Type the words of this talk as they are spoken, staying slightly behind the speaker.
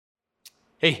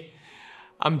Hey,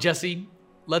 I'm Jesse.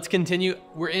 Let's continue.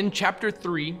 We're in chapter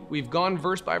 3. We've gone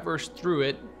verse by verse through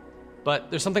it, but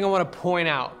there's something I want to point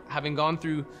out. Having gone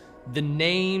through the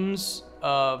names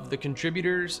of the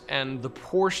contributors and the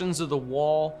portions of the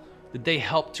wall that they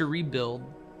helped to rebuild,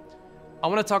 I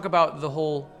want to talk about the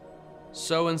whole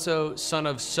so-and-so, son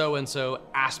of so-and-so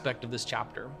aspect of this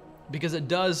chapter, because it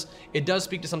does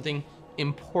speak to something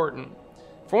important.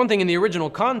 For one thing, in the original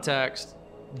context,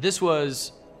 this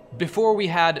was before we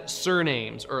had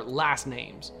surnames or last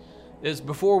names. It's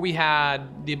before we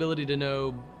had the ability to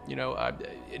know,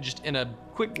 just in a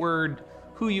quick word,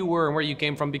 who you were and where you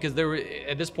came from, because there were,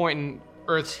 at this point in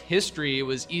Earth's history, it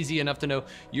was easy enough to know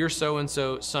you're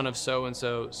so-and-so, son of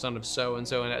so-and-so, son of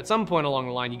so-and-so. And at some point along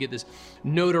the line, you get this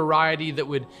notoriety that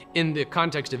would, in the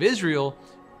context of Israel,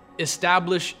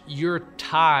 establish your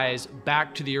ties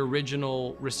back to the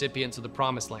original recipients of the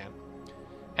Promised Land.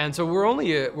 And so we're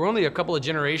only a couple of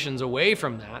generations away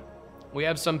from that. We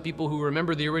have some people who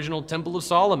remember the original Temple of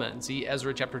Solomon. See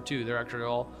Ezra chapter 2, they're actually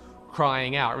all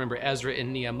crying out. Remember, Ezra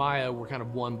and Nehemiah were kind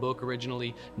of one book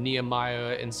originally.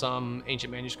 Nehemiah in some ancient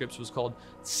manuscripts was called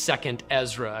Second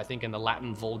Ezra, I think in the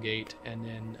Latin Vulgate, and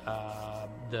then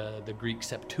the Greek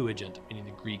Septuagint, meaning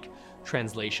the Greek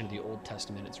translation of the Old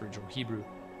Testament, its original Hebrew,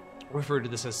 referred to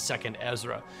this as Second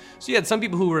Ezra. So you had some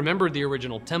people who remembered the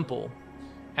original temple.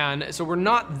 And so we're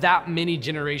not that many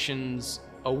generations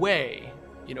away,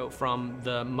 from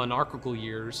the monarchical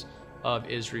years of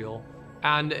Israel.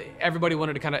 And everybody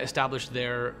wanted to kind of establish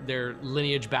their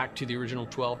lineage back to the original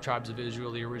 12 tribes of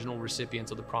Israel, the original recipients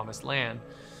of the Promised Land.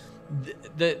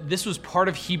 This was part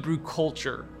of Hebrew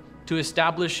culture, to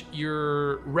establish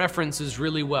your references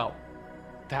really well,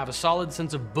 to have a solid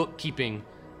sense of bookkeeping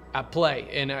at play.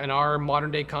 In our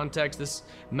modern day context, this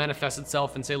manifests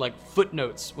itself in, say, like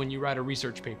footnotes when you write a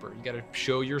research paper. You got to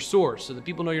show your source so that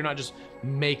people know you're not just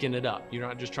making it up. You're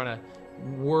not just trying to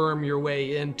worm your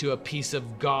way into a piece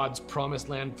of God's promised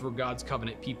land for God's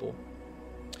covenant people.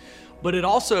 But it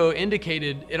also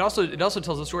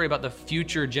tells a story about the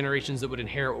future generations that would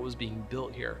inherit what was being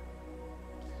built here.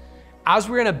 As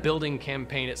we're in a building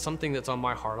campaign, it's something that's on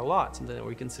my heart a lot, something that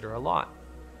we consider a lot.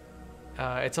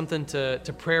 It's something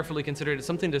to prayerfully consider. It's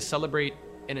something to celebrate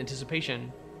in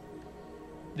anticipation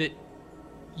that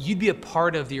you'd be a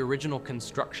part of the original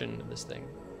construction of this thing.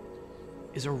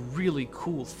 Is a really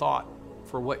cool thought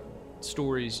for what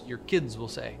stories your kids will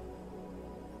say.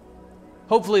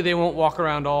 Hopefully they won't walk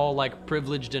around all like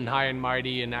privileged and high and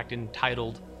mighty and act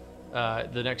entitled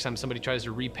the next time somebody tries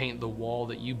to repaint the wall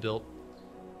that you built.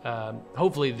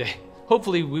 Hopefully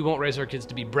we won't raise our kids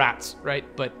to be brats, right?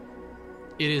 But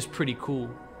it is pretty cool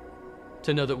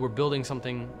to know that we're building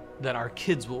something that our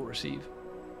kids will receive.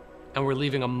 And we're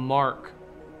leaving a mark,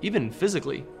 even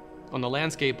physically, on the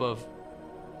landscape of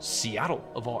Seattle,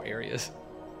 of all areas,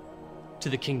 to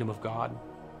the kingdom of God,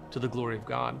 to the glory of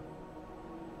God.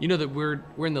 You know that we're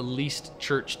in the least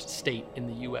churched state in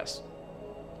the U.S.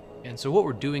 And so what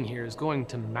we're doing here is going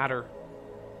to matter.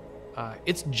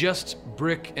 It's just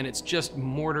brick, and it's just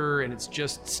mortar, and it's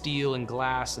just steel and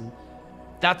glass, and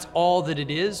that's all that it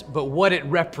is, but what it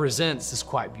represents is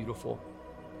quite beautiful.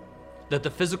 That the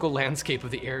physical landscape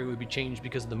of the area would be changed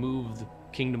because of the move of the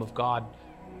kingdom of God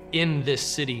in this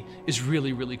city is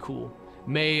really, really cool.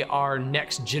 May our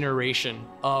next generation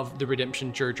of the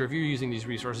Redemption Church, or if you're using these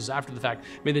resources after the fact,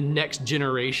 may the next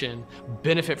generation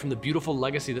benefit from the beautiful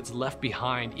legacy that's left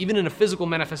behind, even in a physical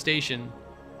manifestation,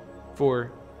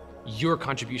 for your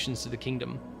contributions to the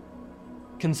kingdom.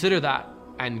 Consider that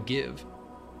and give.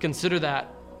 Consider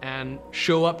that and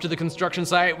show up to the construction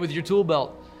site with your tool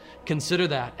belt. Consider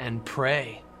that and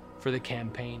pray for the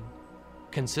campaign.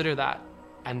 Consider that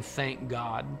and thank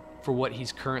God for what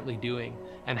he's currently doing,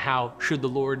 and how, should the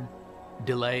Lord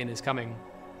delay in his coming,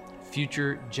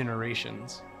 future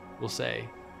generations will say,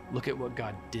 look at what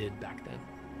God did back then.